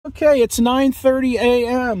Okay, it's 9:30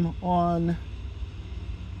 a.m. on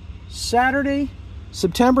Saturday,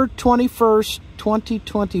 September 21st,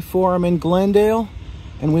 2024. I'm in Glendale,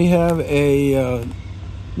 and we have a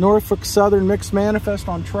Norfolk Southern mixed manifest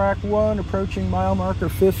on track 1, approaching mile marker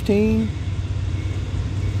 15.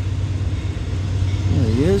 There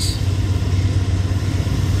he is.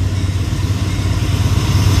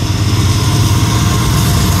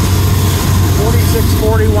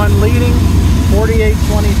 .4641 leading,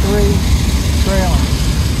 4823 trailing.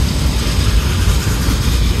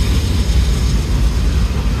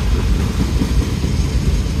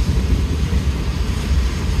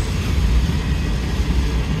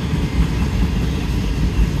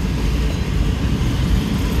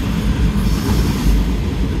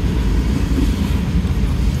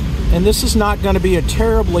 And this is not going to be a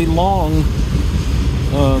terribly long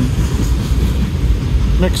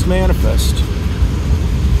mixed manifest.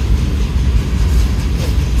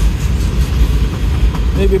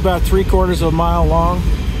 Maybe about 3/4 of a mile long.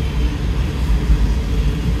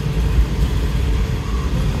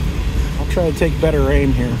 I'll try to take better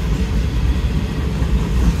aim here.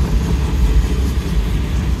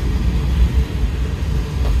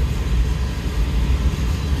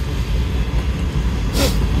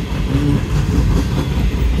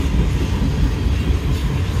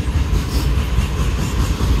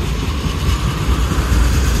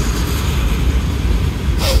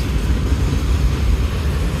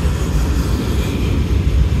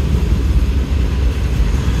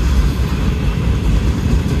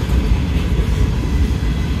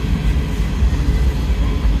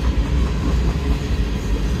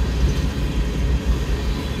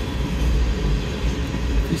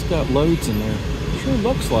 He's got loads in there. Sure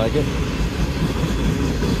looks like it.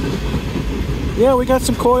 Yeah, we got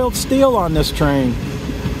some coiled steel on this train.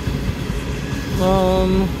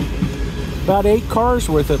 About 8 cars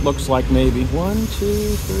worth, it looks like, maybe. 1, 2,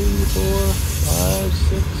 3, 4, 5,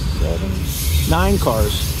 6, 7, 9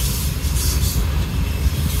 cars.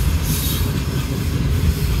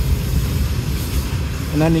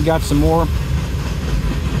 And then you got some more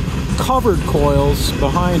covered coils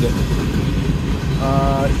behind it.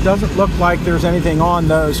 It doesn't look like there's anything on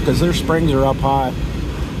those because their springs are up high.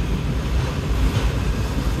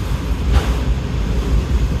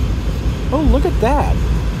 Oh, look at that.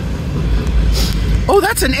 Oh,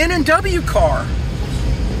 that's an N&W car.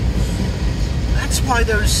 That's why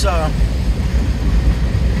those,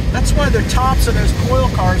 that's why the tops of those coil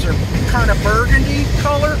cars are kind of burgundy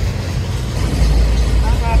color.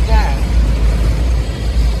 How about that?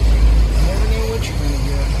 You never know what you're going to get.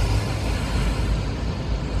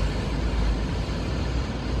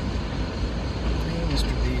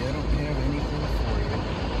 Mr. B, I don't have anything for you.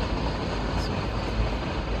 So,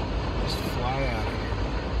 just fly out of here.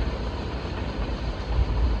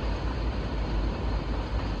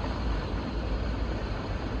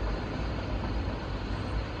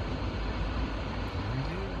 There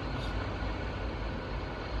he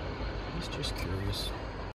is. He's just curious.